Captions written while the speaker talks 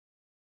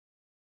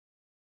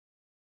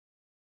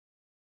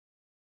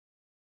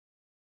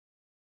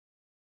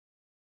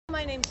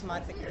My name is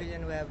Matec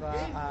Villanueva.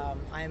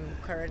 I'm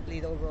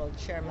currently the overall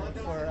chairman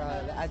for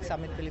the Ad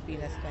Summit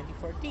Pilipinas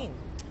 2014.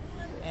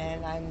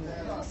 And I'm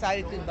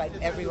excited to invite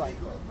everyone,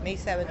 May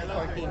 7 to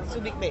 14,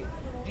 Subic Bay.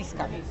 Please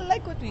come.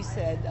 Like what we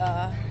said,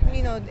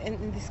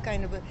 in this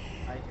kind of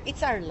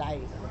it's our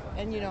life.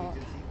 And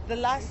the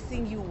last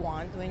thing you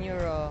want when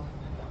you're a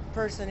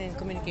person in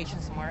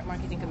communications,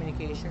 marketing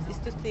communications, is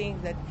to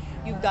think that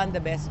you've done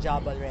the best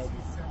job already.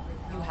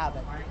 You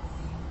haven't.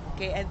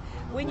 Okay, and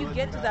when you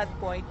get to that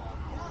point,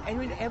 and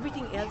when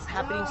everything else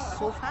happening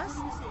so fast,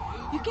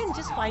 you can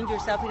just find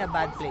yourself in a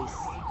bad place,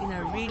 in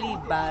a really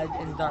bad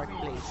and dark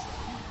place.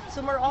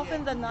 So more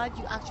often than not,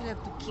 you actually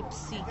have to keep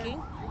seeking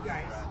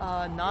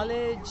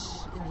knowledge,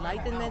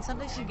 enlightenment.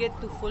 Sometimes you get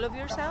too full of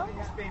yourself,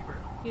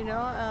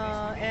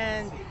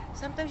 and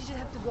sometimes you just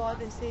have to go out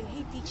and say,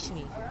 hey, teach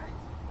me.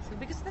 So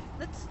because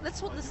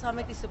that's what the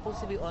summit is supposed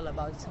to be all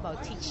about. It's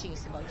about teaching,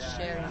 it's about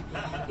sharing,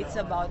 it's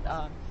about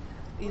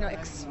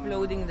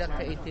exploding the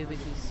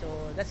creativity. So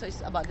that's what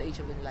it's about, the Age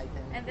of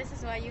Enlightenment. And this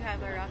is why you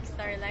have a rock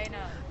star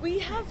lineup. We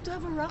have to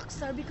have a rock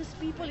star because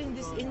people in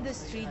this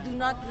industry do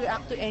not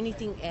react to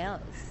anything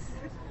else.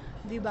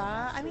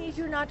 Diba? I mean, if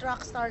you're not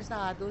rock star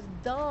status,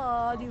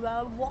 duh,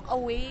 diba? Walk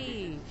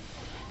away.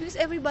 Because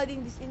everybody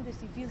in this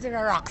industry feels they're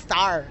a rock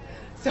star.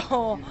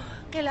 So,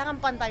 kailangan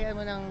pantayan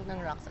mo ng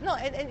rock star. No,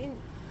 and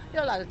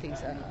a lot of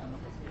things.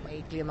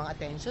 Maikli ang mga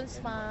attention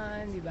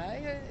span, di ba?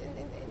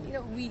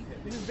 We're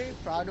very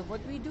proud of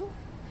what we do.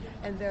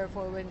 And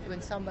therefore,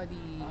 when somebody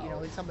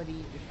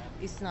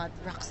is not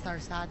rock star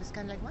status,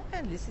 kind of like,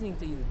 I'm listening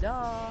to you,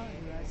 duh.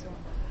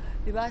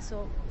 Diba?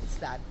 So, it's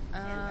that.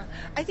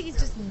 I think it's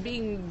just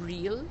being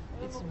real.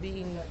 It's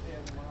being...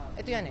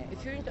 Ito yan eh.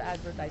 If you're into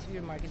advertising, if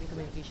you're marketing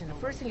communication, the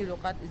first thing you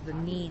look at is the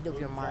need of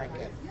your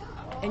market.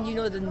 And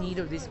the need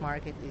of this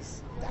market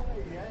is that.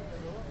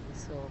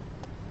 So,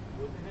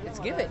 let's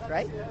give it,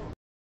 right?